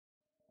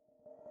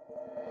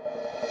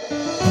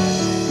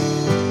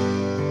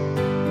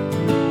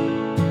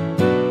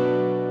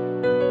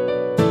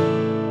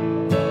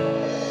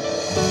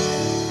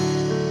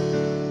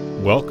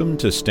Welcome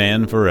to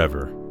Stand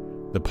Forever,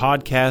 the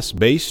podcast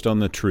based on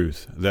the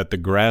truth that the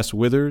grass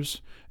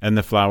withers and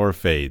the flower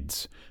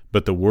fades,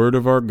 but the Word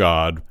of our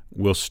God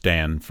will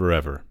stand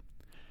forever.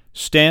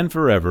 Stand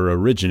Forever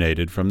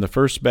originated from the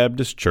First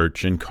Baptist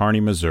Church in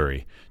Kearney,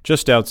 Missouri,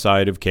 just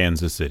outside of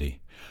Kansas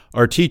City.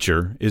 Our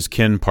teacher is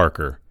Ken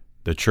Parker,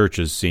 the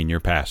church's senior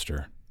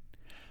pastor.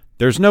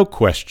 There's no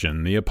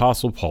question the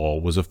Apostle Paul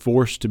was a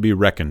force to be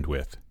reckoned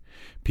with.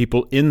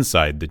 People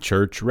inside the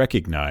church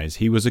recognize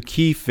he was a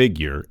key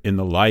figure in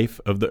the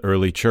life of the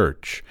early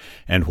church,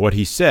 and what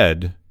he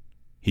said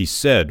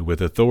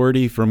with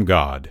authority from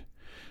God.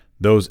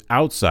 Those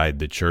outside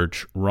the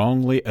church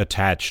wrongly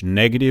attach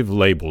negative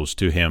labels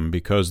to him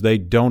because they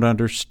don't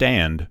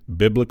understand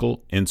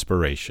biblical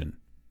inspiration.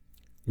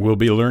 We'll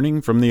be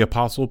learning from the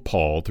Apostle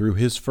Paul through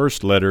his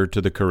first letter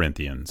to the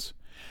Corinthians.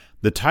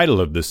 The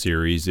title of the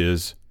series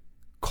is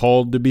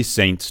Called to be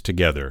Saints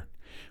Together,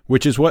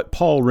 which is what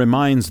Paul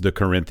reminds the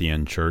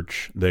Corinthian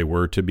church they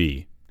were to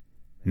be.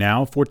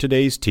 Now for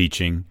today's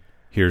teaching,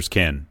 here's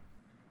Ken.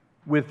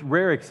 With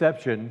rare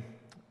exception,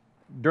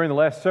 during the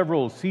last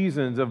several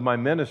seasons of my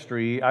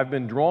ministry, I've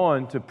been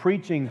drawn to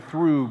preaching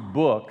through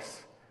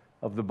books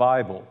of the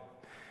Bible.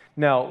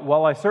 Now,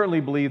 while I certainly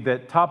believe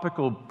that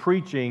topical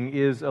preaching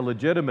is a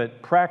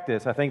legitimate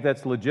practice, I think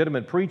that's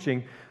legitimate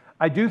preaching,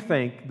 I do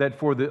think that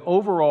for the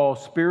overall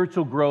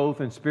spiritual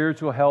growth and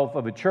spiritual health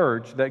of a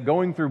church, that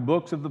going through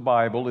books of the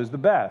Bible is the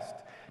best.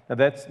 Now,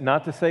 that's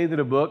not to say that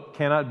a book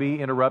cannot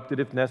be interrupted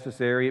if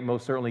necessary. It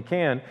most certainly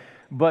can.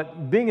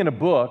 But being in a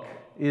book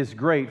is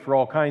great for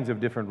all kinds of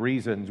different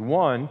reasons.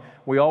 One,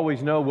 we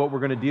always know what we're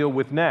going to deal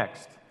with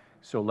next.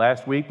 So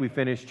last week we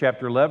finished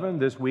chapter 11.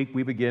 This week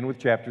we begin with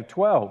chapter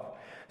 12.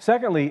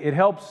 Secondly, it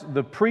helps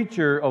the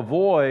preacher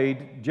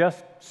avoid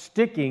just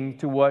sticking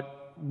to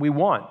what we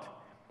want.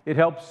 It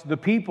helps the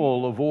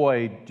people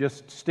avoid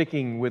just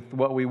sticking with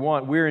what we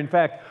want. We're, in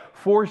fact,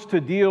 forced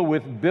to deal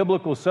with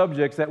biblical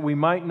subjects that we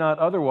might not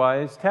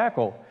otherwise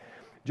tackle.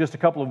 Just a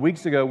couple of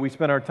weeks ago, we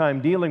spent our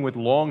time dealing with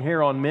long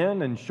hair on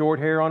men and short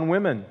hair on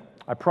women.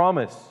 I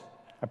promise,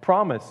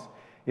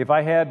 if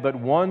I had but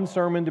one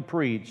sermon to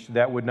preach,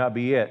 that would not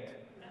be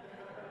it.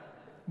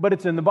 But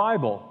it's in the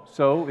Bible,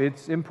 so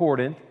it's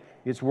important,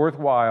 it's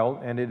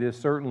worthwhile, and it is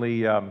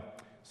certainly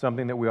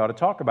something that we ought to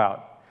talk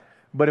about.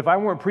 But if I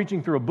weren't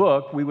preaching through a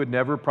book, we would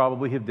never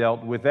probably have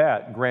dealt with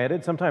that.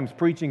 Granted, sometimes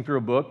preaching through a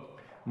book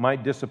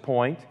might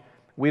disappoint.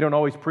 We don't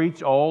always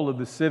preach all of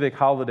the civic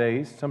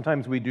holidays.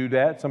 Sometimes we do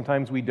that,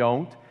 sometimes we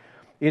don't.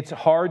 It's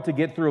hard to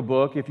get through a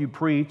book if you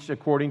preach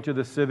according to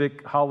the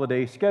civic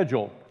holiday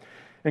schedule.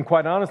 And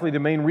quite honestly,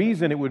 the main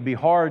reason it would be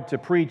hard to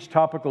preach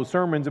topical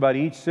sermons about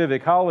each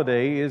civic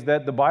holiday is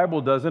that the Bible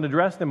doesn't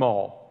address them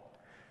all.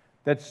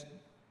 That's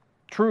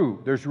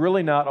true. There's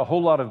really not a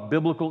whole lot of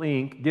biblical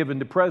ink given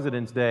to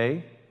President's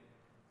Day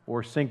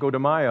or Cinco de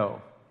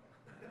Mayo.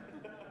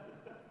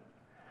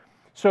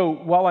 So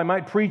while I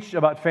might preach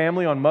about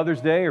family on Mother's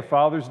Day or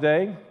Father's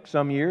Day,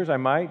 some years I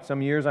might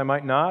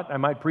not. I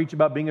might preach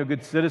about being a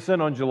good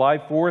citizen on July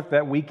 4th,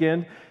 that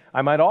weekend.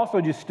 I might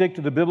also just stick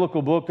to the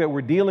biblical book that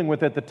we're dealing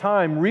with at the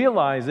time,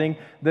 realizing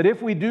that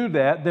if we do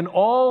that, then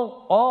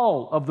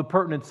all of the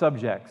pertinent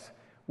subjects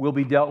will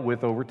be dealt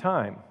with over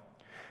time.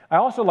 I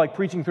also like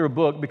preaching through a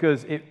book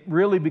because it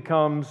really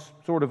becomes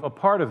sort of a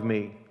part of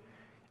me.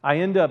 I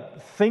end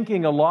up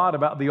thinking a lot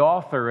about the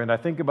author, and I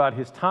think about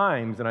his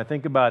times, and I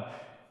think about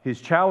his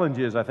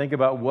challenges. I think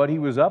about what he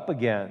was up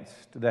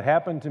against. That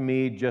happened to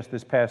me just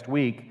this past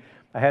week.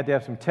 I had to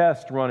have some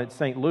tests run at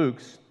St.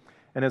 Luke's,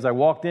 and as I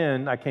walked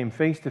in, I came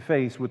face to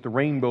face with the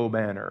rainbow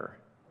banner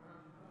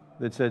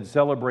that said,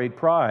 "Celebrate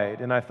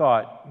Pride." And I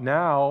thought,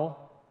 now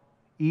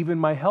even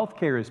my health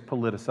care is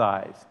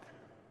politicized.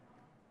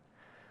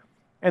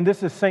 And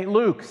this is St.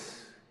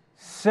 Luke's.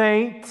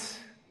 St.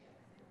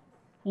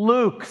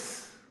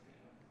 Luke's.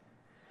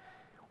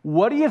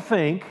 What do you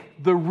think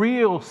the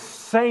real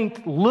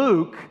St.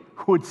 Luke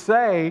would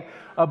say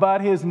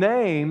about his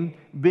name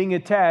being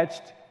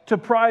attached to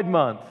Pride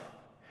Month?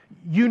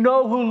 You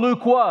know who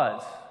Luke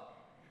was,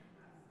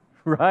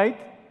 right?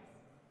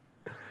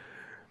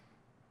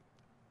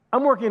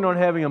 I'm working on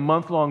having a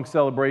month-long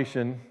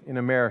celebration in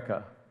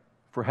America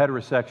for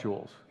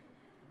heterosexuals.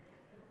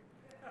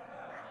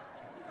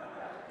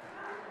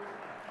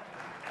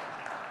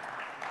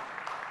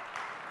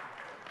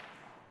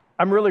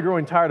 I'm really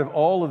growing tired of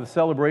all of the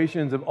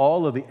celebrations of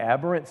all of the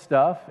aberrant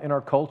stuff in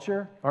our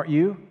culture, aren't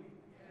you?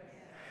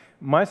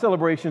 My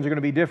celebrations are going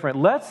to be different.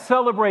 Let's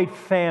celebrate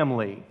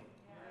family.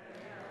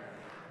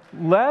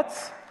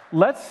 Let's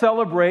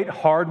celebrate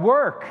hard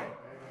work.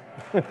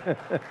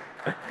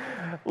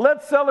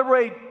 Let's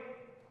celebrate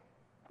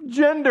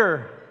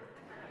gender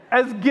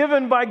as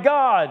given by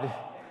God.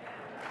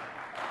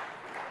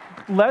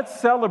 Let's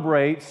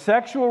celebrate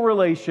sexual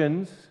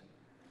relations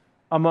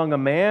among a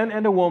man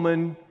and a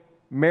woman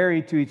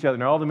married to each other.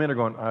 Now, all the men are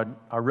going,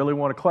 I really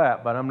want to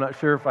clap, but I'm not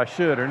sure if I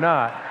should or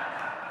not.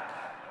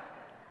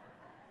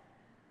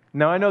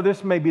 Now, I know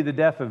this may be the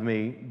death of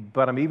me,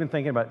 but I'm even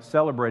thinking about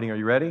celebrating. Are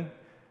you ready?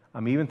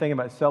 I'm even thinking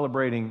about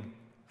celebrating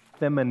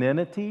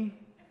femininity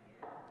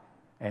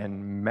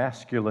and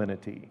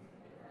masculinity.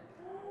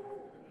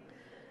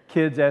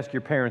 Kids, ask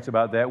your parents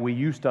about that. We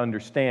used to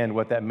understand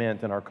what that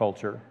meant in our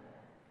culture.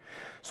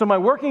 So my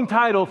working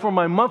title for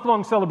my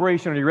month-long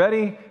celebration, are you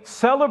ready?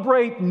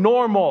 Celebrate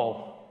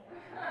normal.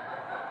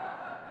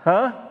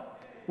 Huh?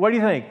 What do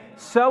you think?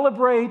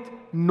 Celebrate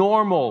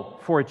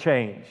normal for a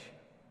change.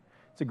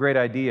 It's a great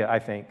idea, I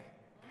think.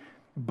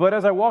 But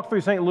as I walked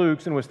through St.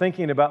 Luke's and was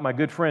thinking about my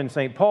good friend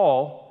St.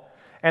 Paul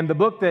and the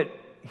book that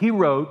he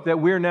wrote that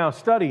we're now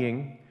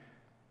studying,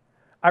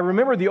 I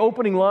remember the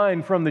opening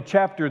line from the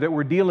chapter that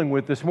we're dealing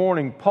with this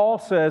morning. Paul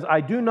says,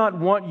 I do not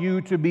want you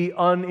to be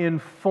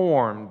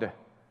uninformed.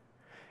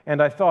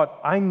 And I thought,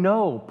 I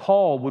know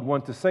Paul would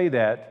want to say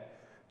that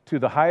to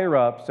the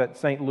higher-ups at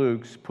St.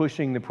 Luke's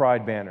pushing the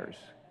pride banners.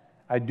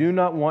 I do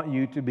not want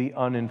you to be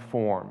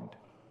uninformed.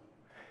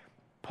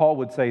 Paul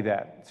would say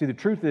that. See, the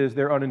truth is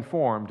they're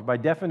uninformed. By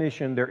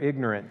definition, they're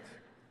ignorant.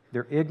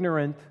 They're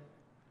ignorant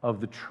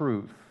of the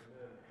truth.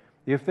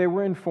 If they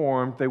were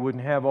informed, they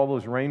wouldn't have all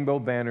those rainbow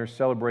banners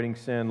celebrating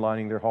sin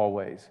lining their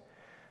hallways.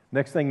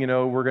 Next thing you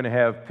know, we're going to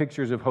have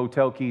pictures of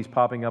hotel keys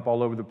popping up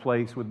all over the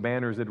place with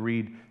banners that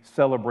read,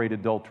 "Celebrate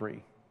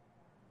adultery."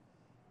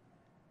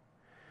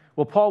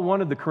 Well, Paul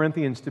wanted the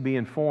Corinthians to be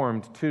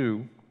informed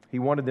too. He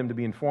wanted them to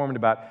be informed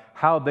about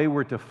how they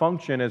were to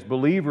function as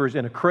believers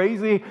in a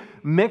crazy,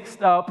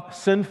 mixed up,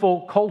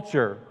 sinful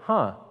culture.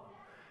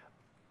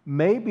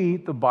 Maybe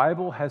the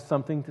Bible has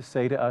something to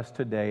say to us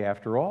today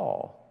after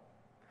all.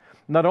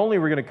 Not only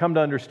are we going to come to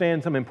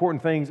understand some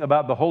important things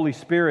about the Holy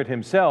Spirit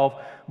Himself,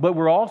 but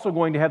we're also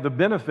going to have the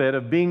benefit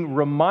of being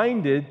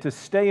reminded to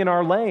stay in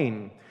our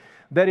lane.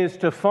 That is,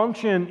 to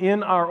function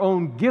in our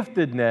own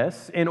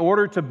giftedness in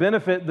order to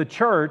benefit the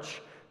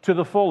church to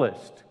the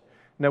fullest.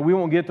 Now, we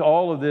won't get to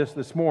all of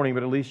this morning,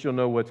 but at least you'll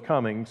know what's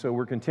coming. So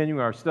we're continuing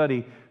our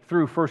study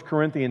through 1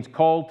 Corinthians,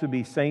 Called to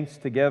be Saints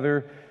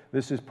Together.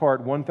 This is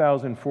part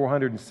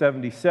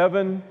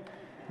 1477.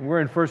 We're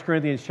in 1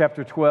 Corinthians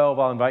chapter 12.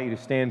 I'll invite you to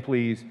stand,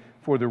 please,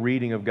 for the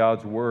reading of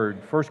God's Word.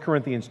 1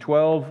 Corinthians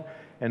 12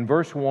 and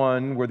verse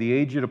 1, where the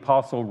aged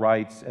apostle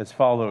writes as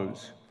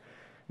follows.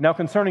 Now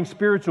concerning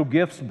spiritual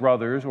gifts,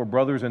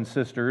 brothers and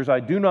sisters, I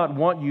do not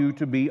want you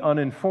to be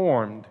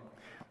uninformed.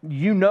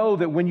 You know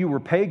that when you were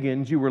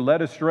pagans, you were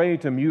led astray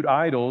to mute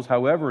idols,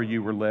 however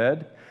you were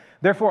led.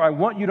 Therefore, I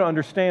want you to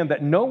understand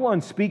that no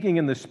one speaking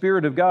in the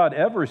Spirit of God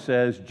ever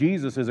says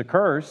Jesus is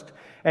accursed,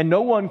 and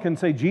no one can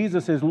say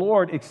Jesus is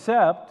Lord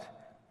except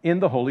in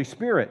the Holy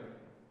Spirit.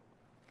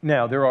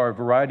 Now, there are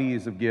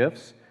varieties of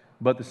gifts,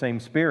 but the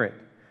same Spirit.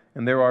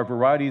 And there are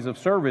varieties of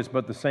service,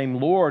 but the same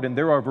Lord. And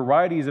there are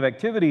varieties of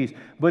activities,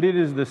 but it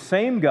is the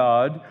same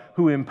God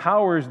who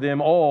empowers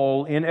them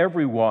all in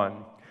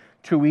everyone.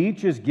 To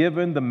each is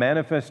given the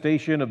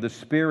manifestation of the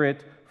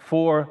Spirit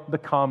for the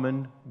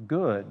common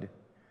good.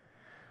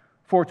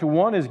 For to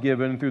one is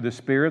given through the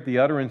Spirit the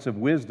utterance of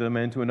wisdom,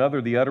 and to another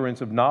the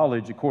utterance of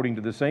knowledge according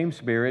to the same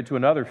Spirit, to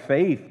another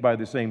faith by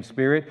the same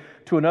Spirit,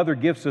 to another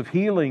gifts of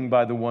healing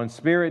by the one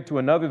Spirit, to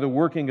another the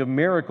working of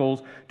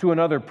miracles, to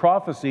another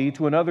prophecy,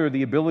 to another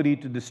the ability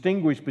to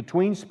distinguish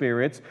between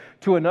spirits,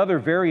 to another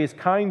various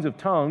kinds of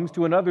tongues,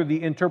 to another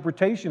the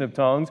interpretation of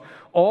tongues.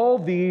 All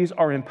these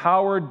are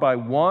empowered by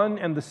one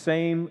and the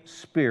same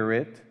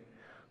Spirit,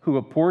 who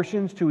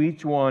apportions to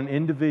each one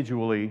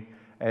individually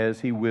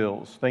as He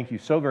wills. Thank you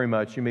so very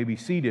much. You may be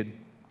seated.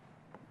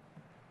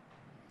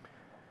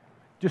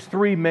 Just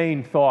three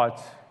main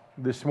thoughts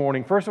this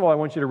morning. First of all, I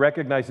want you to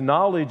recognize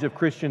knowledge of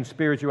Christian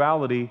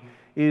spirituality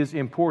is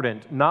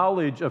important.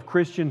 Knowledge of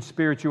Christian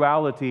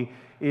spirituality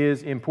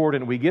is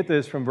important. We get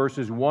this from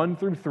verses 1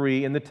 through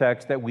 3 in the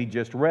text that we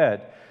just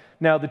read.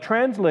 Now, the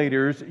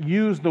translators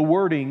use the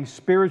wording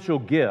spiritual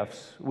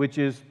gifts, which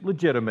is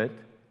legitimate.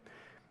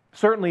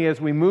 Certainly,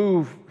 as we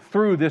move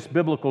through this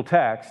biblical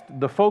text,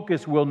 the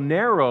focus will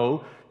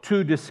narrow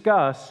to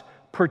discuss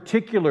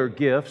particular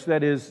gifts,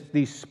 that is,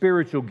 these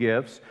spiritual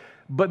gifts,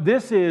 but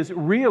this is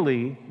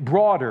really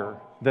broader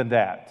than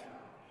that.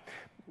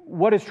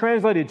 What is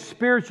translated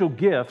spiritual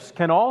gifts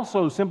can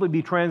also simply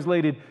be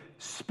translated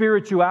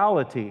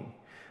spirituality.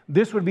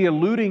 This would be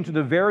alluding to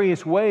the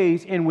various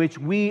ways in which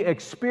we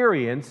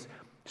experience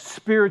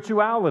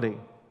spirituality,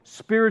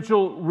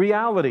 spiritual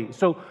reality.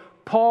 So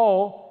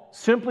Paul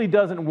simply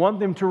doesn't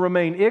want them to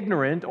remain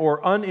ignorant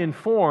or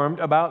uninformed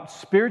about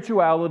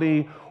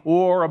spirituality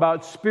or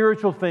about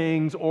spiritual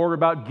things or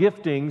about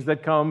giftings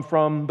that come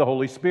from the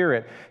Holy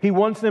Spirit. He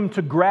wants them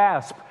to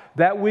grasp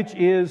that which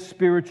is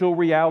spiritual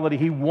reality.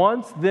 He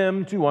wants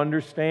them to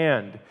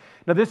understand.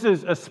 Now, this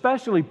is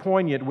especially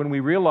poignant when we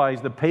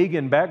realize the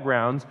pagan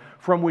backgrounds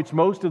from which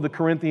most of the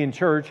Corinthian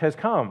church has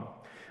come.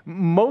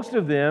 Most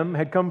of them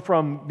had come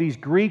from these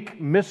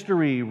Greek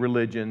mystery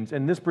religions.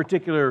 In these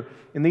particular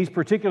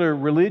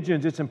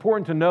religions, it's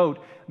important to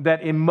note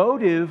that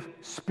emotive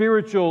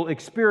spiritual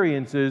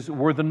experiences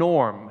were the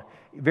norm.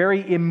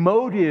 Very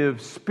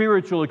emotive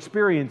spiritual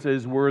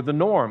experiences were the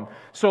norm.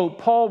 So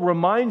Paul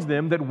reminds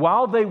them that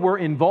while they were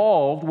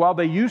involved, while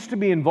they used to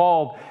be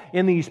involved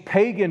in these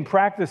pagan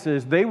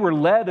practices, they were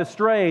led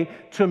astray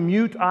to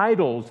mute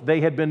idols.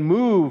 They had been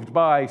moved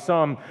by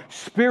some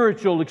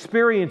spiritual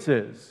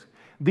experiences.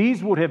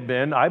 These would have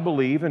been, I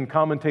believe, and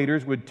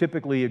commentators would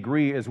typically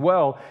agree as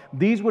well,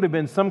 these would have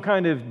been some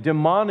kind of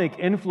demonic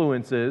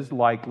influences,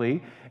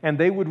 likely, and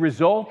they would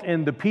result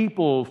in the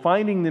people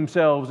finding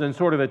themselves in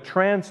sort of a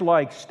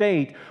trance-like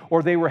state,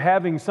 or they were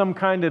having some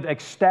kind of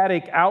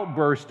ecstatic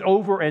outburst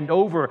over and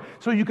over.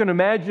 So you can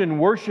imagine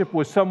worship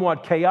was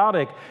somewhat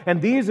chaotic,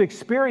 and these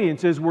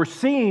experiences were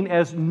seen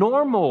as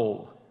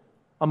normal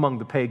among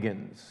the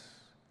pagans.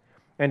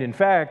 And in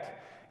fact,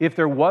 if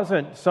there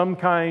wasn't some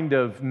kind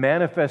of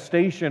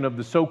manifestation of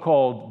the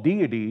so-called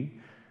deity,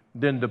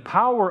 then the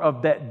power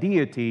of that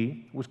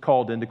deity was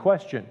called into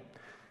question.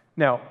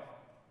 Now,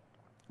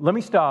 let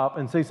me stop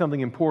and say something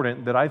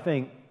important that I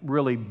think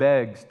really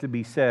begs to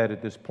be said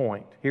at this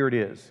point. Here it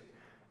is.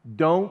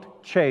 Don't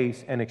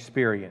chase an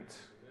experience.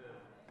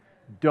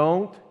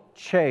 Don't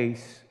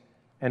chase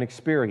an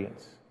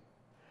experience.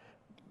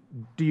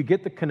 Do you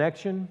get the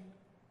connection?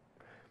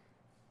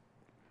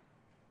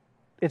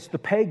 It's the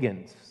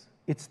pagans.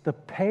 It's the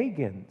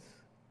pagans,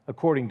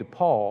 according to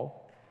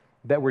Paul,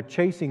 that were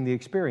chasing the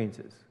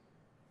experiences.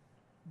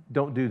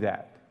 Don't do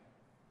that.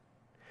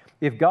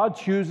 If God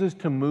chooses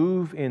to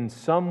move in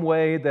some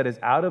way that is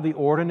out of the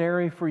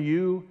ordinary for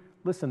you,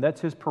 listen,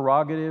 that's His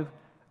prerogative.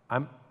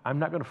 I'm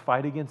not going to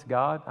fight against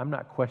God. I'm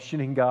not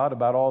questioning God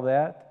about all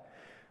that.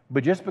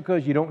 But just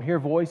because you don't hear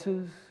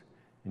voices,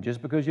 and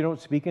just because you don't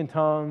speak in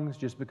tongues,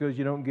 just because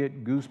you don't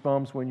get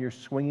goosebumps when you're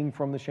swinging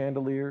from the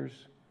chandeliers,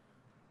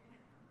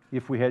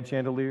 if we had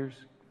chandeliers,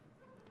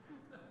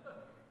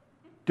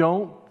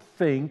 don't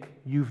think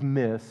you've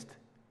missed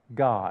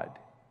God.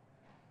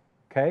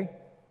 Okay?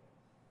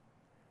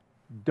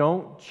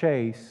 Don't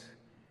chase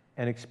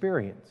an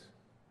experience.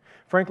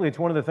 Frankly, it's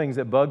one of the things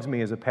that bugs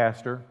me as a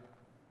pastor.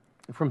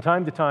 From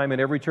time to time,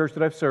 in every church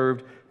that I've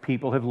served,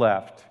 people have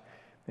left.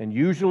 And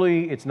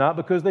usually, it's not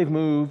because they've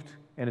moved,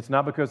 and it's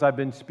not because I've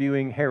been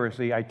spewing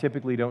heresy. I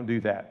typically don't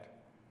do that.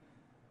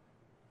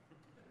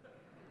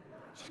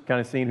 Just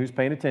kind of seeing who's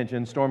paying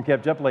attention. Storm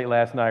kept you up late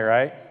last night,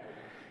 right?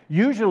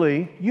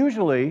 Usually,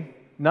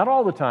 not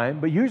all the time,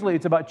 but usually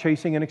it's about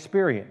chasing an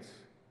experience.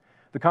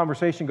 The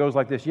conversation goes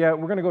like this: yeah,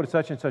 we're going to go to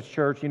such and such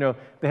church. You know,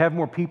 they have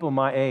more people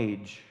my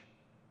age.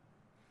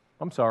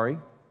 I'm sorry.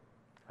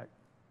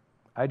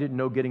 I didn't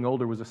know getting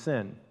older was a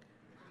sin.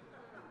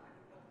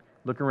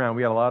 Look around.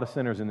 We got a lot of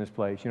sinners in this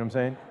place. You know what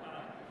I'm saying?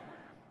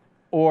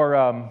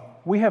 Or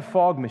we have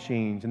fog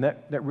machines, and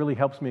that really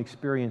helps me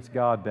experience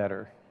God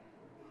better.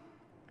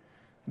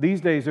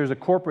 These days, there's a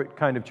corporate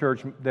kind of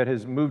church that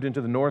has moved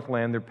into the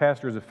Northland. Their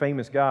pastor is a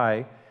famous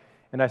guy,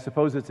 and I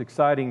suppose it's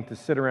exciting to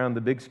sit around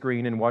the big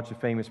screen and watch a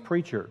famous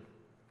preacher.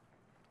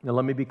 Now,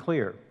 let me be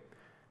clear.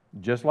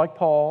 Just like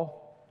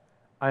Paul,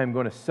 I am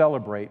going to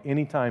celebrate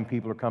anytime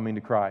people are coming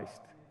to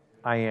Christ.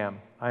 I am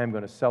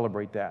going to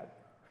celebrate that.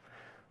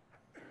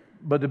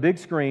 But the big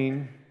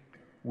screen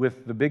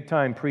with the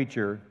big-time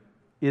preacher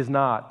is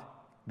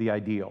not the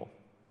ideal.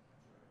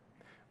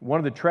 One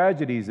of the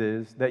tragedies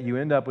is that you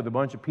end up with a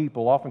bunch of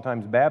people,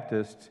 oftentimes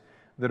Baptists,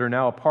 that are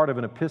now a part of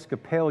an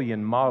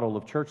Episcopalian model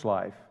of church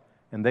life,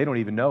 and they don't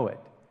even know it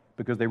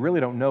because they really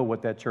don't know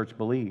what that church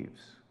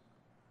believes.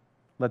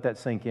 Let that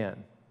sink in.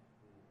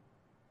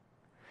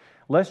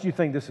 Lest you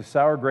think this is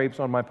sour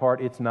grapes on my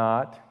part, it's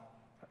not.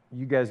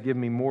 You guys give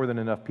me more than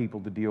enough people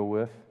to deal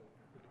with.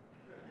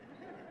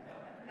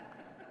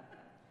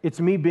 It's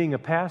me being a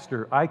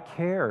pastor. I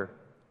care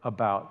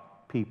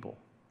about people.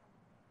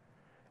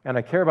 And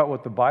I care about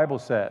what the Bible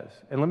says.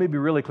 And let me be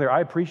really clear,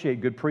 I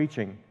appreciate good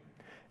preaching.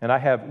 And I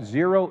have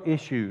zero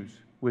issues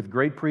with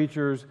great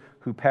preachers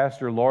who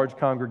pastor large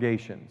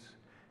congregations.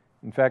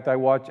 In fact, I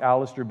watch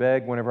Alistair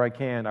Begg whenever I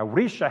can. I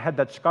wish I had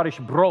that Scottish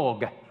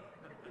brogue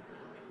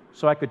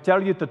so I could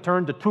tell you to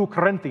turn to 2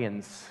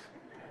 Corinthians.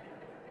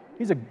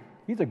 He's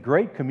a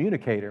great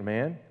communicator,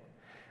 man.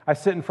 I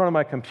sit in front of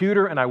my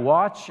computer and I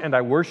watch and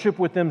I worship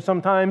with them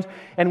sometimes.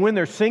 And when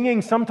they're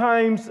singing,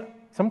 sometimes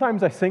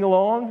I sing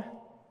along.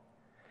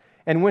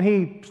 And when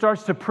he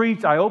starts to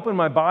preach, I open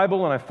my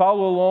Bible and I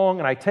follow along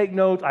and I take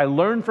notes. I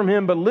learn from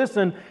him. But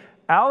listen,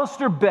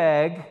 Alistair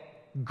Begg,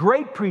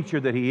 great preacher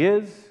that he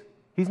is,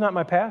 he's not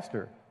my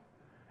pastor.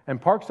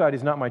 And Parkside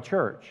is not my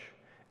church.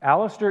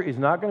 Alistair is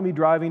not going to be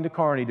driving to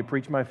Kearney to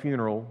preach my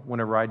funeral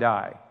whenever I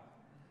die.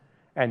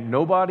 And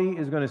nobody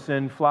is going to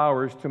send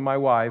flowers to my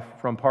wife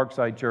from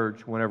Parkside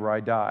Church whenever I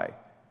die.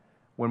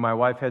 When my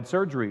wife had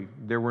surgery,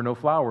 there were no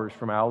flowers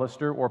from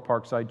Alistair or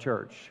Parkside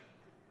Church.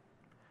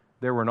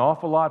 There were an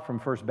awful lot from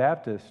First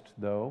Baptist,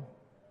 though.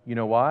 You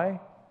know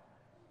why?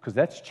 Because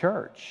that's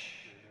church.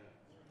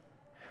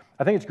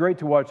 I think it's great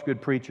to watch good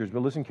preachers,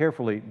 but listen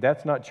carefully.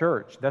 That's not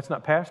church. That's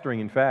not pastoring.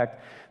 In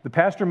fact, the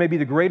pastor may be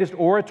the greatest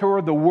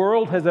orator the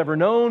world has ever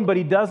known, but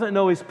he doesn't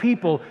know his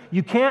people.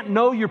 You can't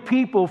know your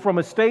people from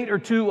a state or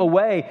two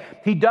away.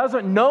 He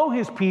doesn't know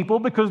his people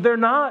because they're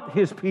not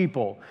his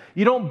people.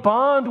 You don't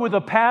bond with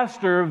a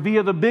pastor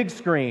via the big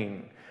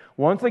screen.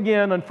 Once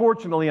again,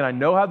 unfortunately, and I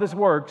know how this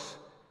works,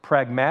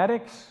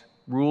 pragmatics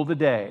rule the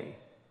day.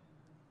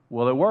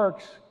 Well, it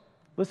works.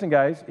 Listen,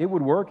 guys, it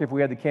would work if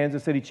we had the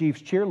Kansas City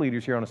Chiefs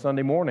cheerleaders here on a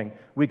Sunday morning.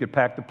 We could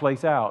pack the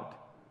place out.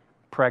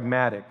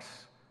 Pragmatics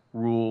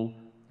rule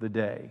the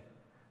day.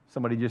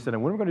 Somebody just said,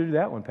 when are we going to do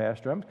that one,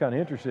 Pastor? I'm kind of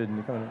interested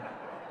in kind of...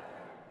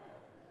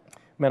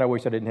 Man, I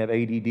wish I didn't have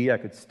ADD. I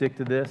could stick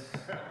to this.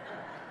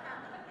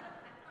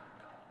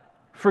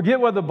 Forget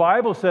what the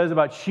Bible says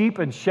about sheep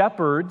and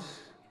shepherds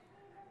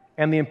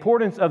and the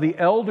importance of the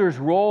elder's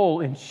role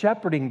in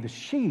shepherding the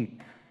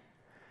sheep.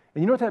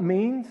 And you know what that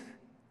means?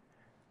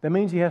 That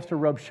means he has to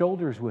rub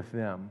shoulders with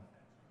them.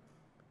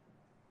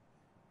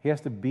 He has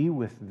to be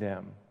with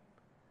them.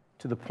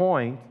 To the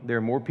point, there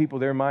are more people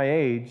there my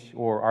age,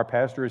 or our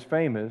pastor is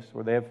famous,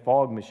 or they have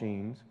fog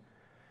machines.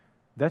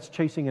 That's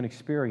chasing an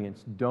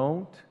experience.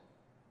 Don't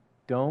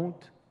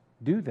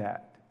do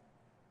that.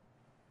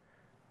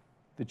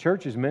 The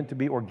church is meant to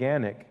be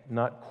organic,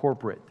 not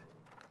corporate.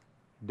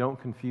 Don't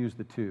confuse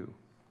the two.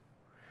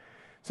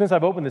 Since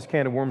I've opened this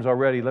can of worms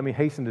already, let me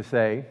hasten to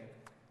say,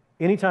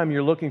 anytime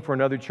you're looking for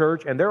another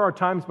church, and there are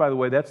times, by the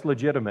way, that's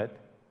legitimate,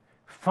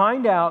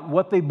 find out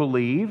what they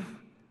believe.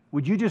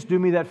 Would you just do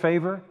me that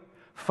favor?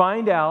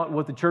 Find out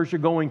what the church you're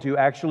going to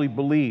actually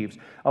believes.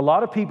 A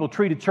lot of people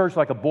treat a church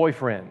like a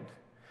boyfriend.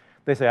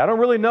 They say, I don't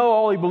really know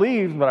all he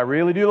believes, but I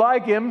really do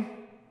like him.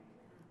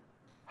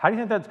 How do you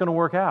think that's going to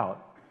work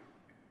out?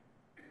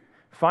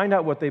 Find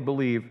out what they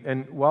believe.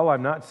 And while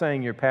I'm not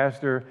saying your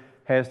pastor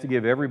has to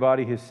give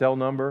everybody his cell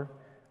number,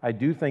 I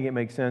do think it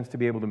makes sense to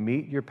be able to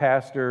meet your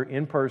pastor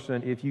in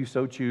person if you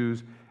so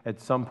choose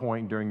at some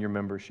point during your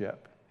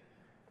membership.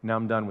 Now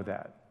I'm done with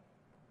that.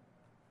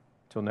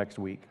 Till next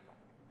week.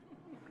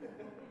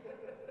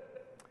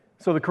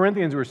 So the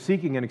Corinthians were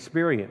seeking an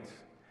experience.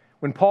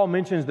 When Paul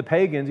mentions the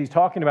pagans, he's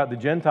talking about the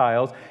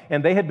Gentiles,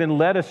 and they had been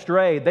led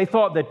astray. They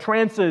thought that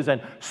trances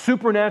and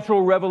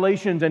supernatural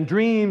revelations and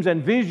dreams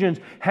and visions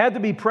had to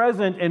be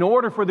present in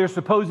order for their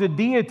supposed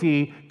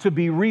deity to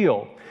be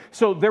real.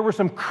 So there were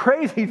some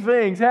crazy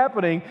things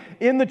happening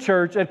in the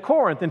church at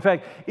Corinth. In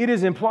fact, it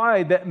is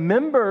implied that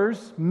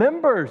members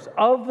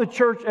of the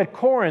church at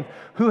Corinth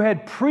who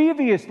had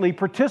previously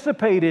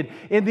participated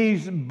in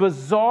these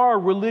bizarre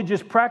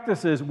religious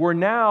practices were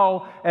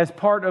now, as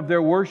part of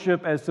their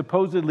worship as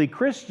supposedly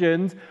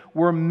Christians,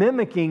 were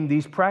mimicking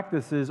these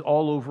practices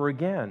all over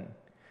again.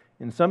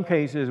 In some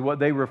cases, what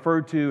they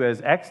referred to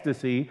as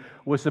ecstasy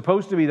was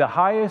supposed to be the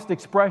highest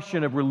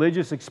expression of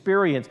religious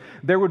experience.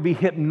 There would be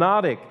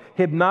hypnotic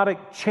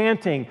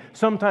chanting,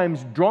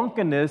 sometimes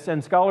drunkenness,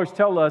 and scholars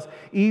tell us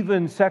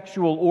even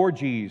sexual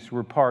orgies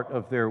were part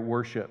of their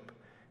worship.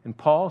 And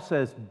Paul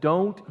says,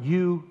 don't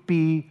you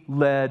be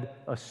led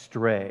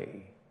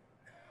astray.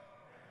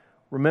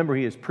 Remember,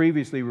 he has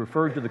previously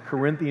referred to the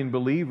Corinthian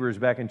believers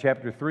back in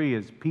chapter 3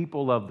 as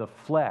people of the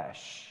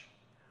flesh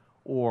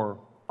or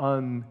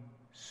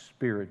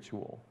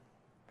unspiritual.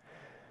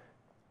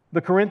 The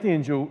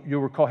Corinthians, you'll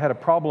recall, had a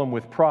problem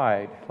with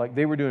pride. Like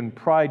they were doing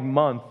Pride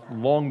Month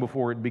long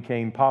before it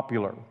became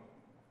popular.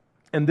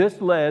 And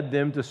this led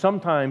them to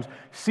sometimes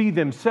see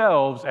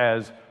themselves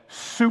as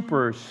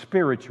super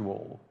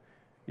spiritual.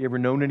 You ever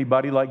known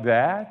anybody like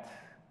that?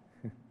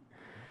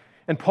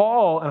 And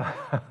Paul,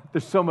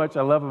 there's so much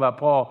I love about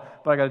Paul,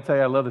 but I got to tell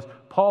you, I love this.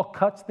 Paul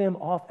cuts them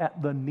off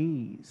at the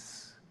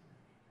knees.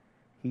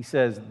 He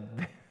says,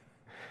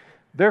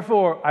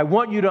 therefore, I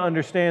want you to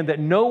understand that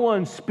no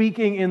one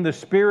speaking in the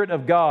Spirit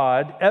of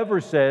God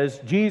ever says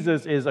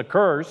Jesus is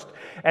accursed,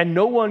 and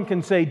no one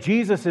can say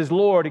Jesus is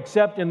Lord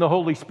except in the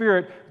Holy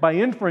Spirit. By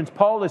inference,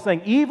 Paul is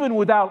saying, even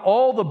without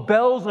all the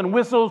bells and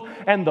whistles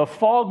and the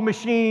fog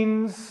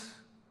machines,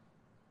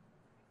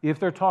 if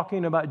they're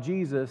talking about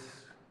Jesus,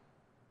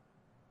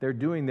 they're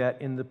doing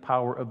that in the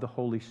power of the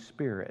Holy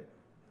Spirit.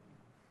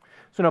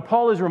 So now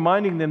Paul is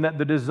reminding them that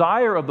the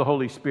desire of the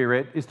Holy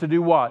Spirit is to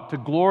do what? To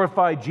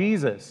glorify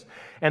Jesus.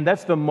 And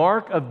that's the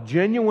mark of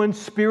genuine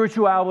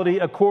spirituality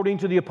according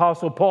to the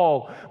Apostle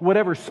Paul.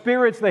 Whatever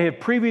spirits they have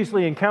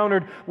previously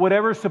encountered,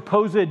 whatever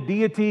supposed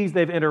deities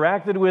they've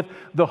interacted with,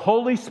 the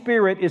Holy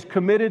Spirit is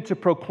committed to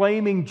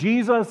proclaiming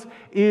Jesus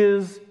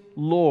is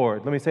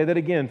Lord. Let me say that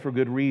again for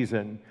good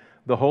reason.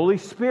 The Holy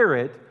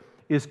Spirit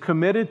is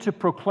committed to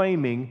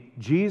proclaiming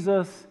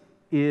Jesus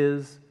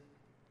is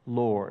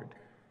Lord.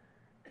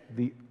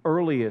 The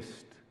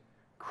earliest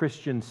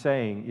Christian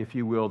saying, if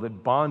you will,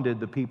 that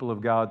bonded the people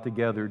of God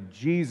together,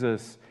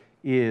 Jesus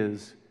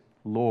is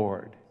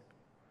Lord.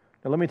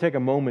 Now let me take a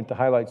moment to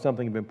highlight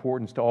something of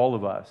importance to all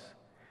of us.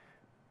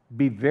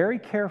 Be very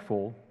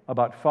careful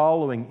about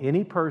following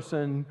any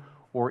person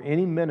or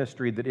any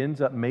ministry that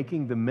ends up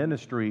making the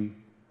ministry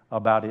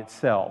about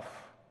itself.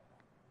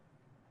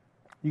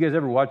 You guys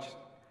ever watch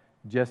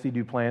Jesse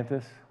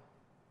Duplantis?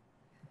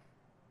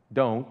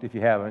 Don't if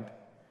you haven't.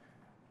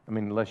 I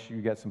mean, unless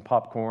you got some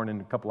popcorn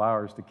and a couple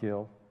hours to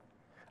kill.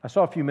 I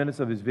saw a few minutes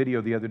of his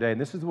video the other day, and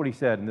this is what he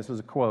said, and this is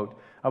a quote.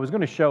 I was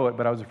going to show it,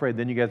 but I was afraid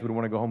then you guys would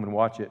want to go home and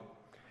watch it.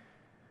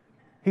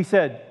 He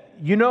said,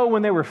 "You know,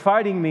 when they were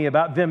fighting me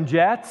about them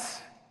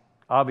jets,"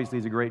 obviously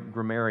he's a great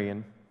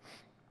grammarian.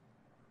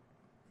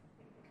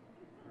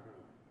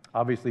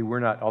 Obviously, we're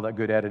not all that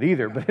good at it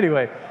either, but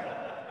anyway.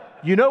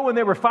 "You know, when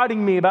they were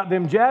fighting me about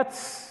them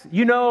jets,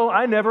 you know,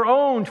 I never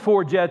owned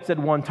 4 jets at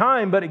one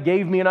time, but it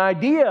gave me an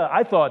idea.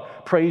 I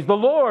thought, praise the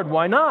Lord,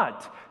 why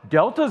not?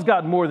 Delta's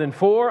got more than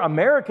 4.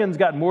 American's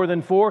got more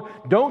than 4.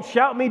 Don't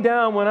shout me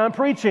down when I'm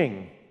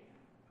preaching."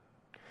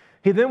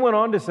 He then went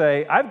on to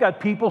say, "I've got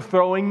people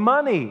throwing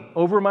money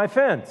over my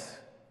fence."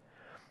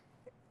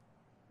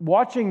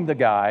 Watching the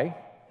guy,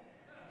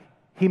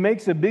 he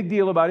makes a big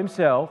deal about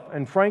himself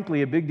and,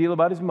 frankly, a big deal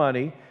about his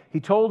money. He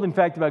told, in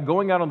fact, about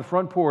going out on the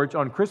front porch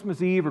on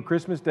Christmas Eve or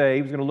Christmas Day.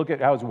 He was going to look at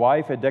how his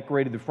wife had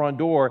decorated the front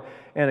door,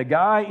 and a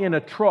guy in a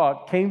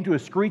truck came to a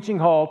screeching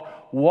halt,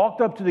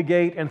 walked up to the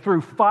gate, and threw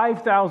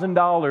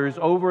 $5,000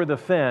 over the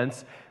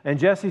fence. And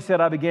Jesse said,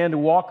 "I began to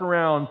walk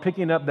around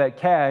picking up that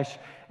cash,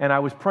 and I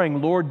was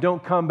praying, Lord,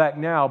 don't come back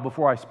now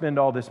before I spend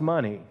all this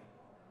money."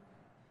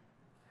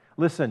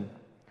 Listen,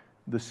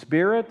 the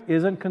Spirit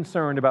isn't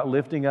concerned about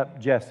lifting up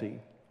Jesse.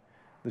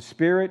 The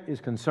Spirit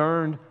is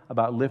concerned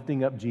about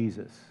lifting up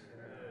Jesus.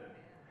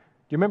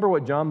 Do you remember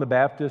what John the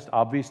Baptist,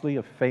 obviously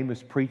a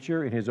famous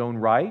preacher in his own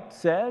right,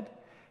 said?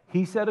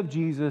 He said of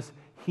Jesus,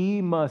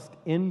 "He must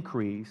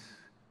increase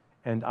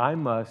and I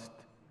must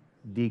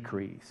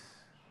decrease."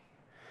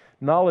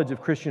 Knowledge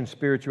of Christian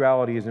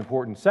spirituality is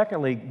important.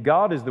 Secondly,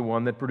 God is the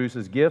one that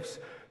produces gifts,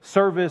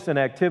 service, and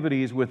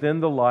activities within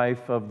the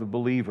life of the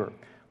believer.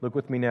 Look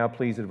with me now,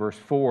 please, at verse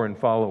 4 and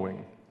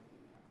following.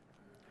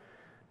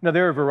 "Now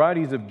there are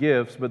varieties of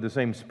gifts, but the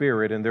same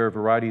Spirit, and there are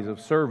varieties of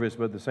service,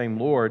 but the same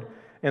Lord,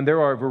 and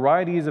there are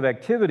varieties of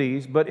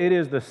activities, but it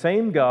is the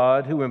same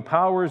God who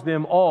empowers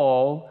them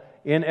all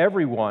in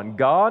everyone."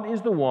 God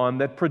is the one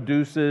that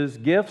produces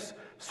gifts,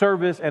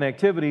 service, and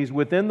activities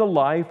within the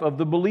life of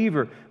the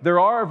believer. There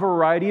are a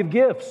variety of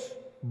gifts,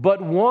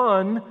 but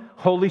one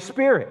Holy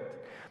Spirit.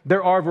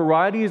 There are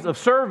varieties of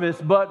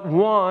service, but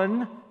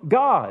one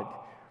God.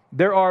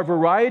 There are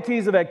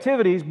varieties of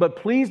activities, but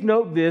please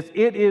note this,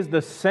 it is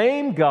the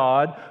same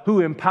God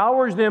who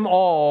empowers them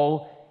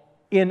all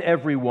in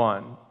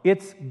everyone.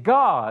 It's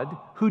God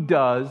who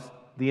does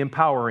the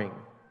empowering.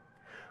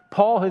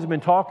 Paul has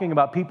been talking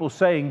about people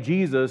saying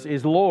Jesus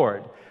is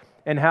Lord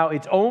and how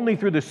it's only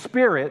through the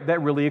Spirit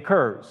that really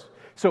occurs.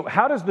 So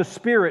how does the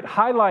Spirit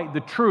highlight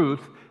the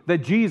truth that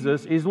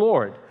Jesus is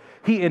Lord?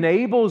 He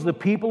enables the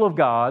people of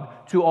God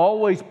to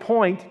always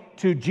point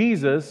to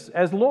Jesus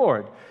as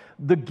Lord.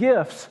 The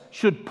gifts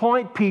should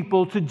point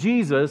people to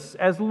Jesus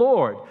as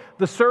Lord.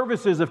 The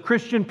services of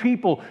Christian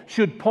people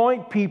should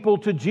point people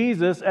to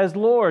Jesus as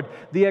Lord.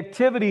 The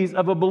activities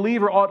of a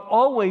believer ought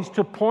always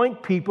to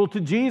point people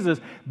to Jesus.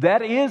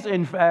 That is,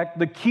 in fact,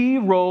 the key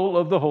role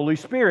of the Holy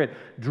Spirit,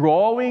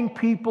 drawing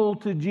people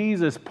to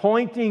Jesus,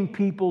 pointing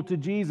people to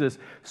Jesus.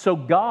 So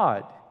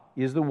God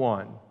is the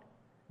one.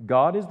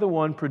 God is the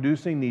one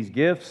producing these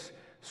gifts,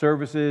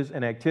 services,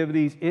 and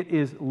activities. It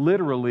is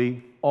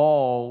literally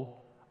all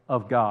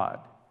of God.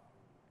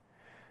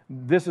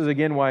 This is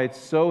again why it's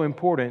so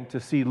important to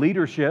see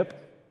leadership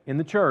in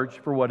the church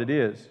for what it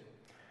is.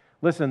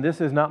 Listen, this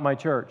is not my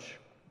church.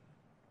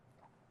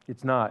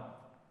 It's not.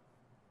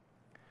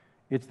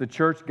 It's the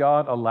church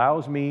God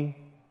allows me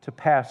to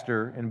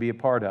pastor and be a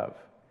part of.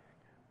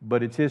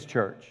 But it's His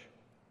church.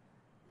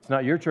 It's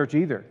not your church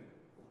either.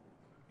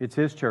 It's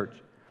His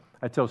church.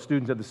 I tell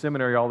students at the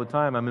seminary all the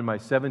time, I'm in my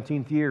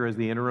 17th year as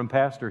the interim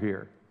pastor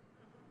here.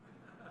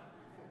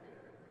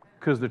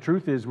 Because the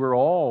truth is, we're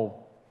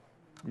all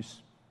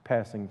just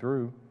passing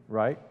through,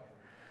 right?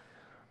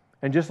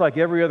 And just like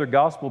every other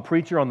gospel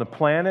preacher on the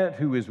planet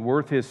who is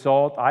worth his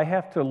salt, I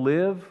have to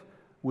live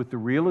with the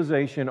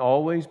realization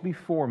always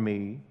before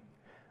me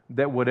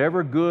that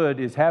whatever good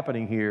is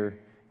happening here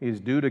is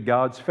due to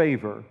God's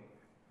favor,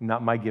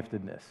 not my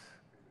giftedness.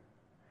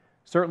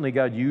 Certainly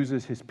God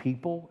uses His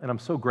people, and I'm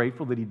so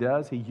grateful that He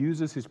does. He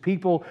uses His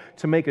people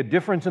to make a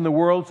difference in the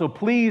world. So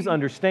please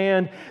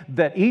understand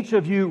that each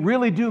of you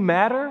really do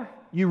matter.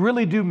 You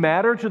really do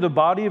matter to the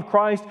body of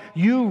Christ.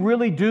 You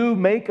really do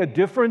make a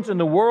difference in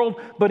the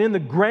world. But in the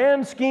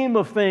grand scheme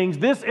of things,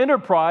 this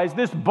enterprise,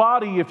 this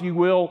body, if you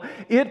will,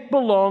 it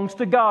belongs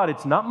to God.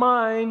 It's not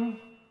mine,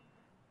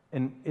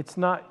 and it's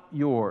not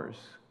yours.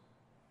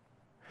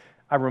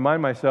 I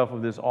remind myself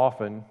of this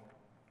often.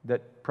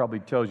 That probably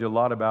tells you a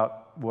lot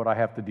about what I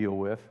have to deal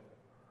with.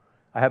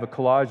 I have a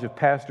collage of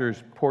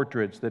pastors'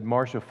 portraits that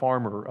Marcia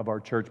Farmer of our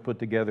church put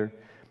together.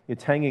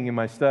 It's hanging in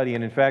my study,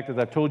 and in fact, as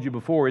I've told you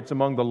before, it's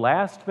among the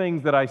last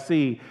things that I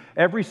see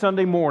every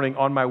Sunday morning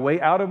on my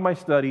way out of my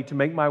study to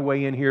make my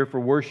way in here for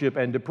worship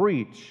and to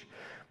preach.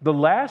 The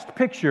last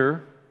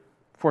picture,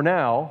 for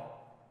now,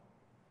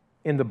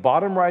 in the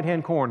bottom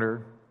right-hand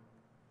corner,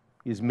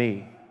 is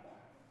me.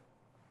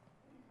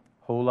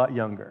 Whole lot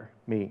younger,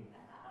 me.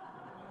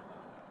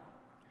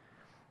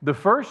 The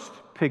first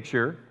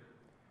picture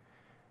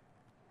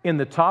in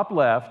the top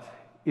left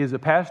is a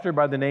pastor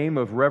by the name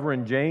of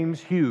Reverend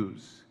James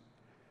Hughes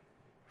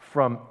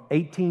from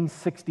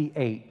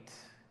 1868.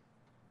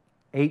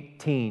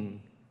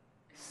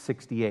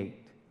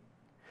 1868.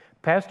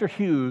 Pastor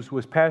Hughes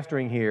was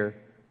pastoring here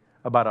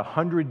about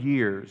 100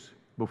 years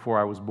before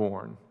I was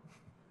born.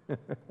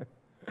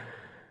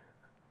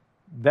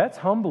 That's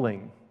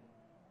humbling.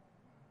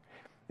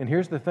 And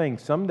here's the thing,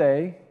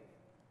 someday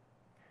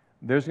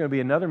there's going to be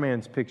another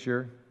man's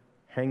picture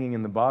hanging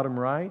in the bottom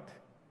right.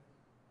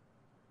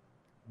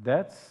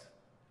 That's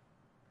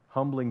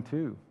humbling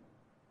too.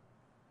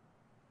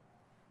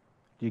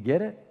 Do you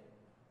get it?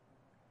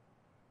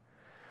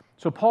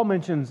 So Paul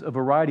mentions a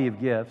variety of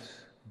gifts,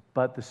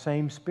 but the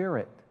same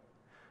Spirit.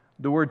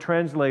 The word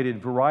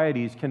translated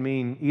varieties can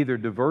mean either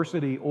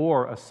diversity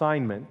or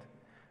assignment.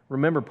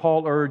 Remember,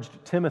 Paul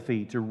urged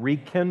Timothy to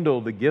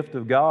rekindle the gift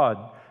of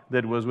God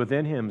that was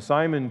within him.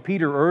 Simon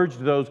Peter urged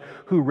those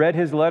who read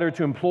his letter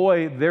to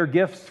employ their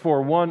gifts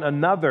for one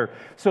another.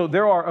 So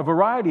there are a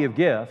variety of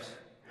gifts.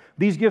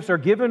 These gifts are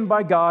given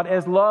by God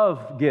as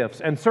love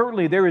gifts. And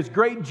certainly there is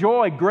great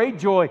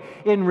joy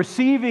in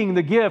receiving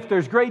the gift.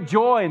 There's great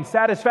joy and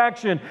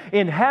satisfaction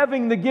in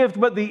having the gift,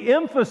 but the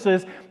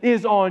emphasis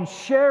is on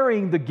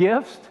sharing the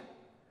gift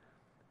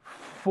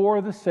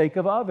for the sake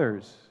of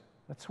others.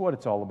 That's what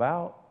it's all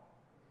about.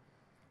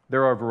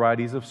 There are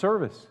varieties of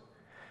service.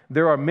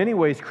 There are many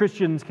ways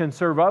Christians can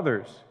serve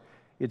others.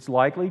 It's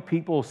likely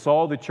people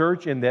saw the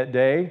church in that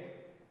day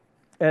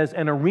as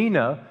an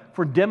arena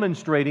for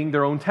demonstrating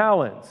their own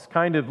talents,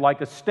 kind of like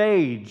a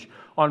stage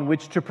on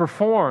which to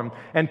perform.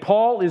 And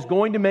Paul is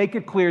going to make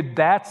it clear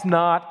that's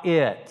not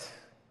it.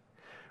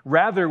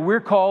 Rather, we're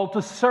called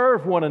to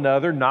serve one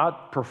another,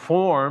 not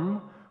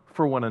perform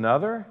for one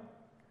another.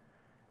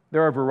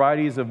 There are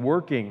varieties of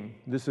working.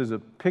 This is a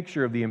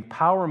picture of the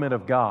empowerment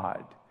of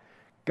God.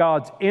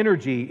 God's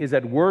energy is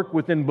at work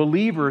within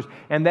believers,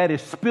 and that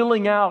is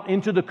spilling out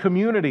into the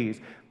communities.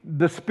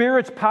 The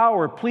Spirit's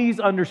power, please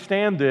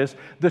understand this,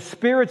 the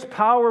Spirit's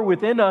power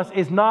within us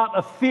is not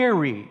a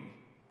theory.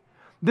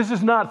 This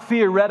is not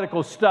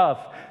theoretical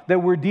stuff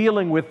that we're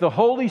dealing with. The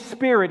Holy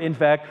Spirit, in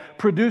fact,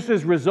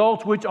 produces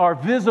results which are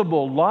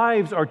visible.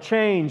 Lives are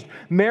changed.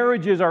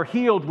 Marriages are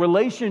healed.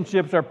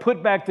 Relationships are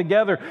put back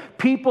together.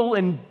 People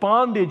in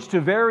bondage to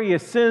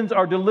various sins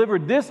are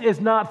delivered. This is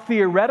not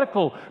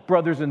theoretical,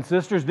 brothers and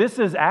sisters. This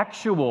is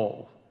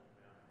actual.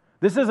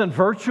 This isn't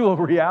virtual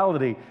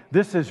reality.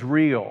 This is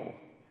real.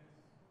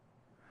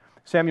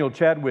 Samuel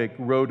Chadwick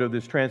wrote of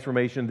this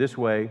transformation this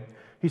way.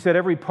 He said,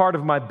 every part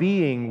of my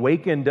being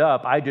wakened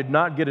up. I did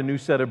not get a new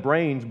set of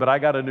brains, but I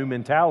got a new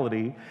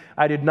mentality.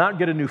 I did not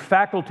get a new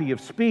faculty of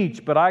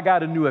speech, but I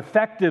got a new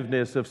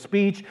effectiveness of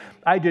speech.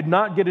 I did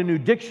not get a new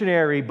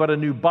dictionary, but a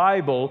new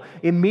Bible.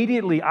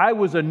 Immediately, I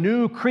was a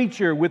new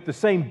creature with the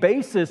same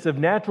basis of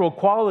natural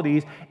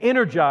qualities,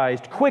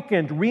 energized,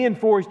 quickened,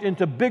 reinforced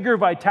into bigger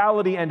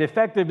vitality and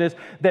effectiveness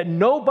that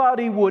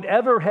nobody would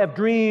ever have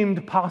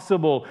dreamed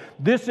possible.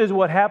 This is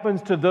what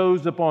happens to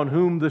those upon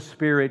whom the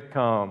Spirit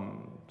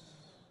comes.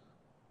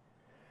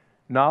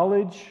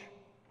 Knowledge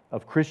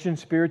of Christian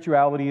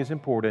spirituality is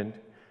important.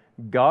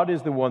 God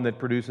is the one that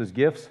produces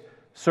gifts,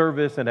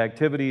 service, and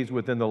activities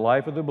within the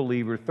life of the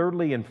believer.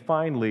 Thirdly and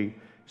finally,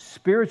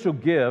 spiritual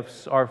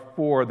gifts are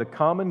for the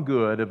common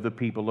good of the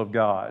people of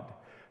God.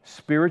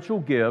 Spiritual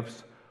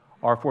gifts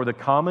are for the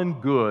common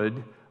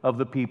good of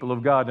the people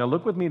of God. Now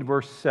look with me at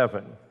verse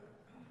 7.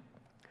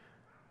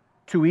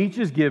 To each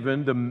is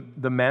given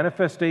the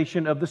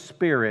manifestation of the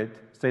Spirit,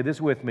 say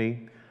this with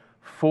me,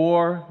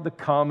 for the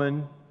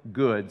common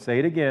good. Say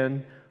it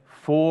again,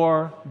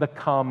 for the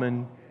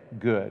common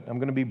good. I'm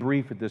going to be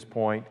brief at this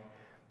point,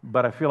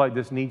 but I feel like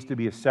this needs to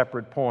be a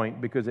separate point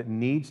because it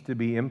needs to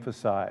be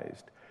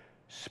emphasized.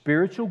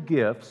 Spiritual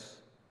gifts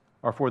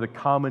are for the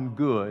common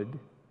good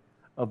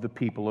of the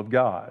people of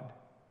God.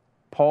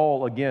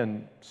 Paul,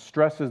 again,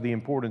 stresses the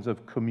importance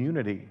of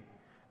community.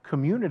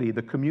 Community,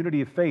 the community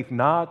of faith,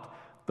 not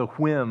the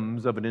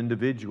whims of an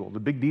individual. The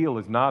big deal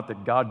is not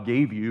that God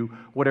gave you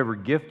whatever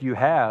gift you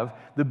have.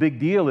 The big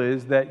deal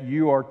is that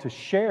you are to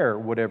share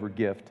whatever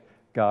gift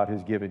God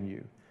has given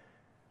you.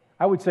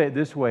 I would say it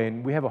this way,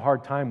 and we have a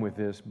hard time with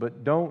this,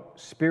 but don't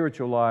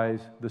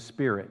spiritualize the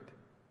Spirit.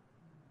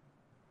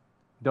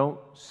 Don't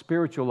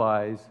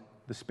spiritualize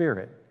the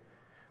Spirit.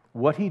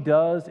 What He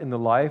does in the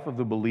life of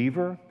the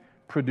believer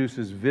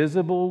produces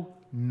visible,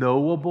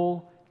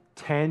 knowable,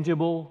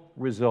 tangible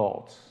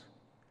results.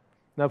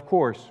 Now, of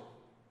course,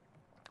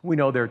 we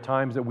know there are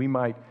times that we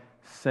might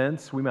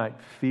sense, we might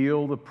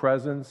feel the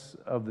presence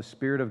of the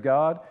Spirit of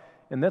God,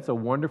 and that's a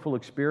wonderful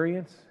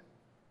experience.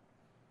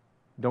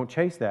 Don't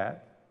chase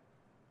that.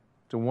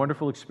 It's a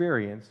wonderful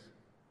experience.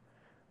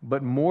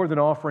 But more than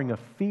offering a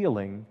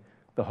feeling,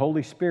 the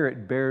Holy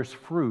Spirit bears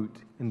fruit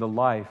in the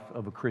life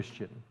of a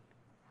Christian.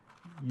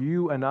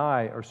 You and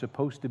I are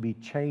supposed to be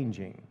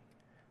changing.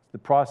 The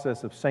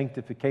process of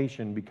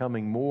sanctification,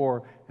 becoming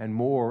more and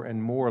more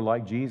and more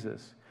like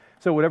Jesus.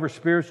 So whatever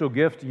spiritual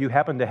gift you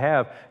happen to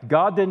have,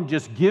 God didn't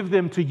just give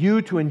them to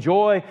you to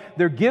enjoy.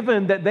 They're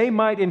given that they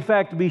might, in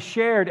fact, be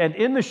shared. And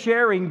in the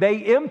sharing, they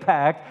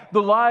impact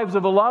the lives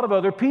of a lot of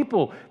other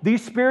people.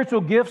 These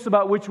spiritual gifts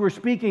about which we're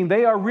speaking,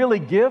 they are really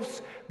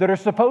gifts that are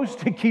supposed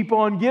to keep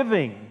on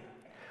giving.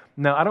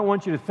 Now, I don't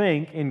want you to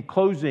think, in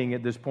closing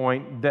at this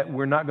point, that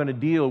we're not going to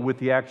deal with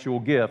the actual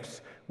gifts.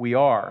 We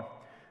are.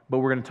 But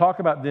we're going to talk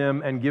about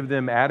them and give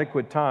them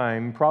adequate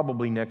time,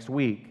 probably next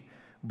week.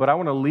 But I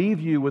want to leave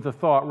you with a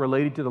thought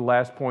related to the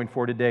last point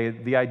for today,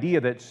 the idea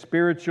that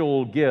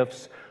spiritual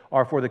gifts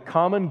are for the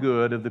common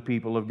good of the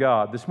people of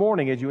God. This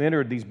morning, as you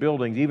entered these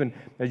buildings, even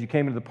as you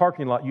came into the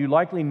parking lot, you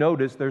likely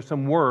noticed there's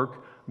some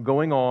work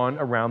going on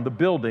around the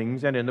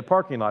buildings and in the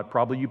parking lot.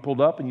 Probably you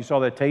pulled up and you saw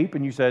that tape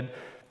and you said,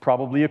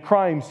 probably a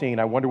crime scene.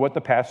 I wonder what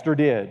the pastor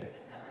did.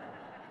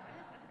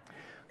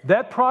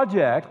 That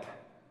project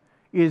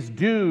is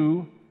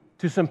due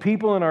to some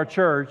people in our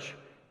church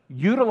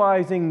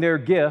utilizing their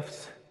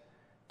gifts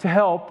to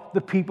help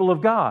the people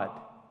of God.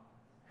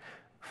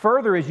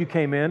 Further, as you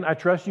came in, I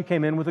trust you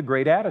came in with a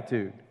great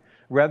attitude.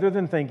 Rather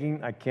than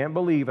thinking, I can't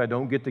believe I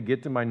don't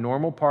get to my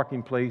normal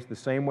parking place the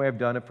same way I've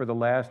done it for the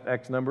last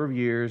X number of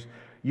years,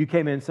 you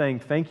came in saying,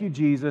 thank you,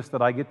 Jesus,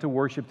 that I get to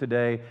worship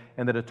today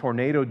and that a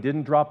tornado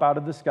didn't drop out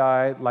of the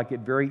sky like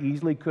it very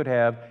easily could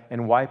have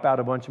and wipe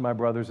out a bunch of my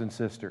brothers and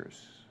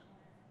sisters.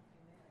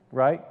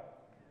 Right?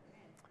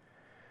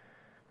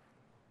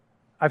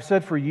 I've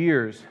said for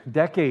years,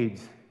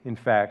 decades, in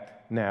fact,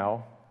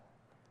 now,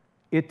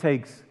 it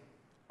takes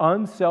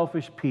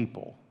unselfish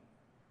people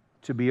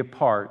to be a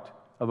part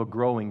of a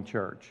growing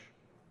church.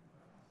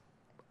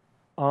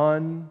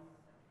 Unselfish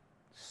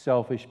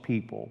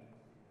people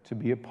to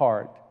be a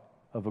part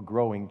of a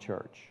growing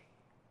church.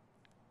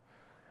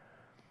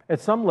 At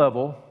some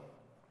level,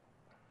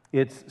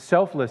 it's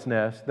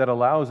selflessness that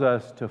allows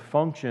us to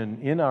function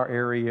in our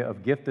area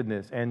of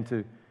giftedness and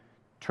to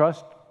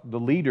trust the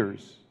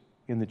leaders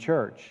in the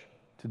church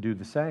to do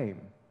the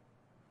same.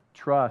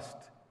 Trust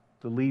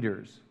the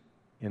leaders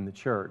in the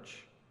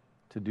church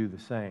to do the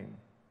same.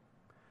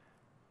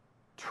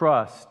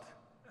 Trust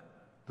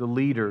the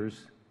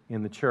leaders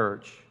in the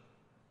church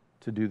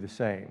to do the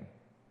same.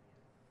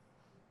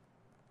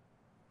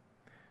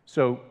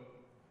 So,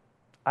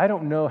 I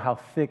don't know how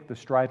thick the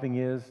striping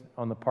is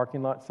on the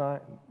parking lot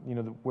sign,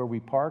 where we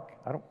park.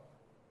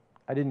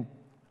 I didn't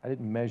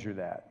measure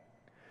that.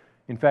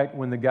 In fact,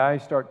 when the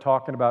guys start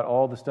talking about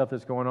all the stuff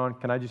that's going on,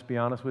 can I just be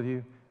honest with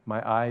you?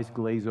 My eyes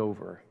glaze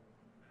over.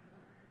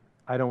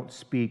 I don't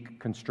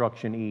speak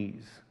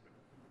constructionese.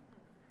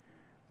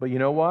 But you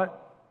know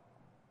what?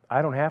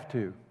 I don't have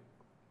to.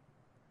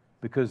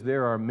 Because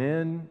there are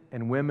men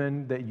and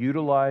women that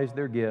utilize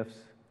their gifts,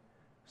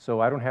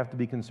 so I don't have to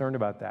be concerned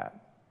about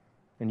that.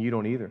 And you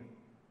don't either.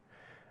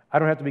 I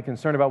don't have to be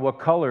concerned about what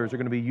colors are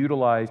going to be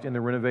utilized in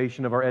the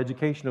renovation of our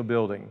educational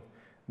building.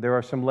 There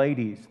are some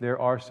ladies,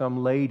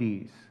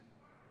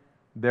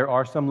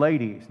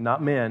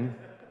 not men,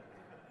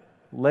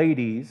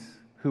 ladies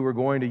who are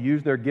going to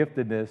use their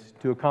giftedness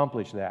to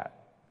accomplish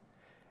that.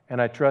 And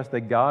I trust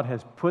that God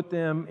has put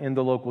them in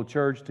the local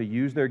church to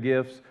use their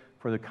gifts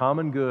for the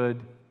common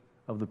good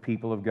of the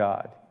people of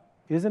God.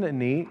 Isn't it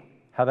neat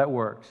how that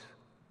works?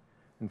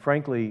 And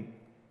frankly,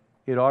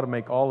 it ought to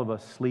make all of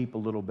us sleep a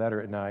little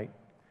better at night.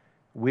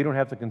 We don't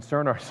have to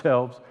concern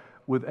ourselves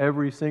with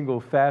every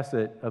single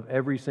facet of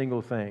every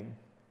single thing.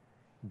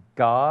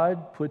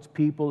 God puts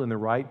people in the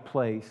right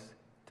place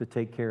to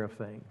take care of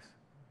things.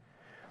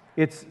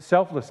 It's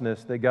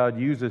selflessness that God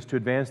uses to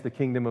advance the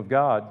kingdom of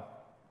God.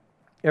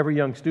 Every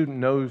young student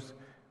knows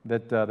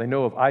that they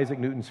know of Isaac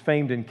Newton's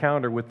famed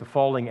encounter with the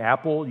falling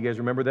apple. You guys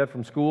remember that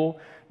from school?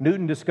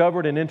 Newton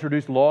discovered and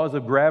introduced laws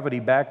of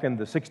gravity back in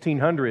the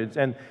 1600s,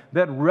 and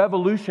that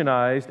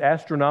revolutionized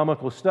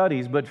astronomical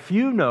studies. But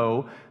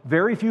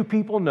very few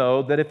people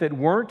know that if it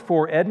weren't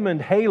for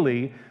Edmund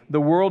Halley,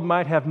 the world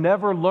might have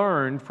never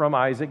learned from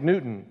Isaac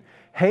Newton.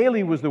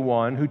 Halley was the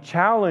one who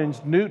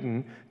challenged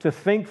Newton to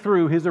think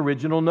through his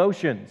original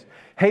notions.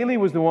 Halley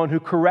was the one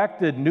who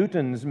corrected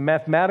Newton's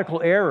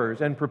mathematical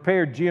errors and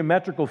prepared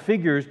geometrical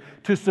figures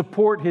to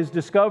support his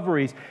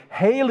discoveries.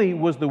 Halley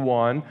was the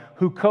one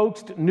who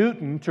coaxed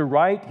Newton to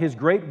write his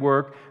great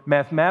work,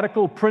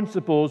 Mathematical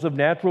Principles of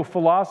Natural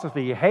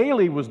Philosophy.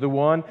 Halley was the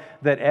one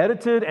that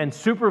edited and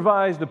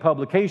supervised the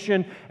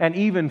publication and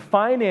even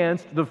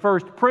financed the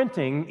first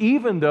printing,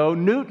 even though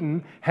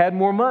Newton had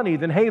more money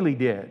than Halley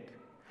did.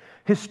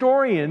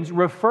 Historians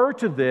refer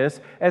to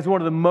this as one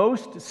of the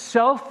most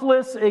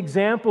selfless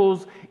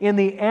examples in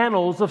the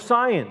annals of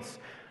science.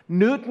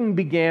 Newton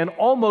began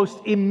almost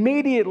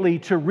immediately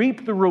to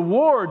reap the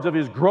rewards of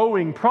his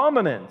growing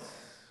prominence.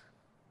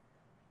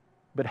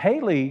 But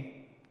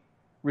Halley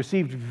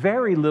received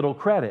very little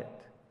credit.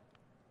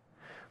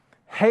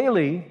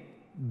 Halley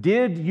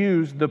did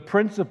use the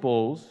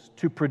principles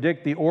to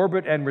predict the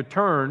orbit and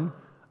return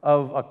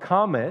of a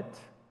comet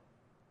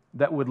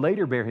that would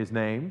later bear his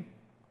name.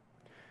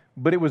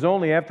 But it was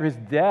only after his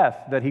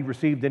death that he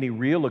received any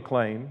real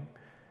acclaim.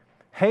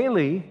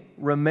 Halley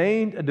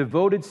remained a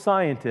devoted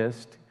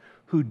scientist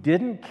who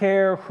didn't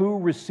care who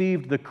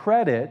received the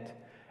credit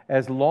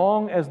as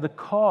long as the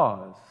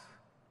cause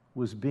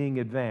was being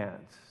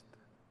advanced.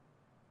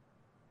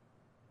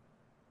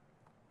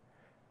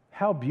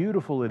 How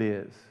beautiful it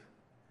is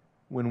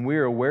when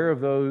we're aware of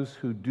those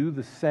who do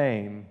the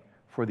same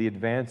for the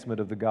advancement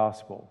of the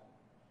gospel,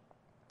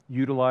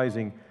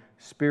 utilizing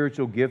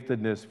spiritual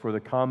giftedness for the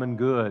common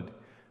good.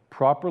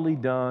 Properly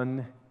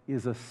done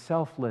is a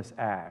selfless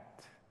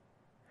act.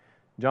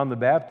 John the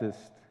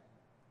Baptist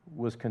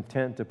was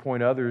content to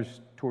point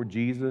others toward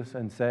Jesus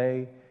and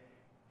say,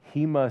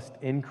 He must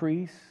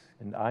increase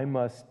and I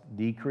must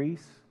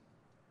decrease.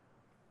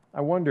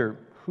 I wonder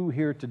who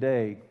here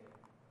today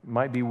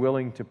might be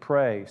willing to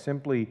pray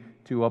simply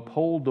to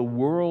uphold the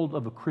world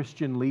of a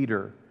Christian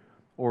leader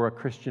or a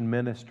Christian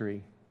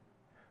ministry.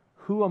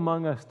 Who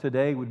among us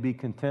today would be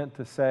content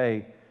to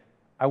say,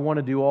 I want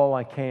to do all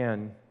I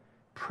can,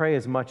 pray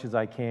as much as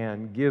I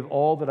can, give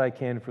all that I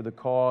can for the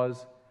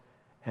cause,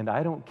 and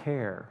I don't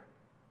care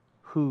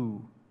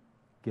who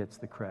gets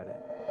the credit.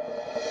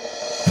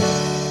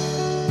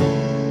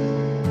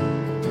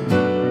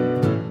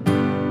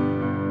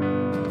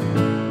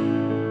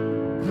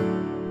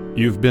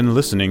 You've been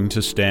listening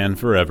to Stand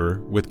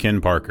Forever with Ken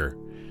Parker.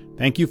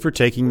 Thank you for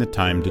taking the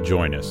time to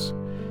join us.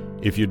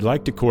 If you'd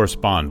like to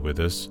correspond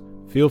with us,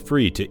 feel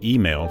free to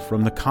email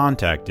from the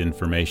contact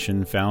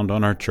information found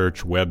on our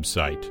church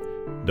website,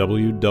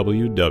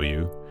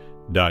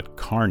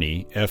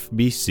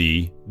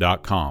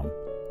 www.kearneyfbc.com,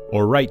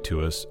 or write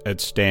to us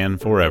at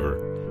Stand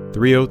Forever,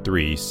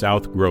 303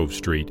 South Grove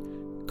Street,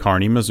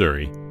 Kearney,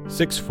 Missouri,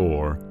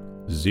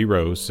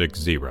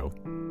 64060.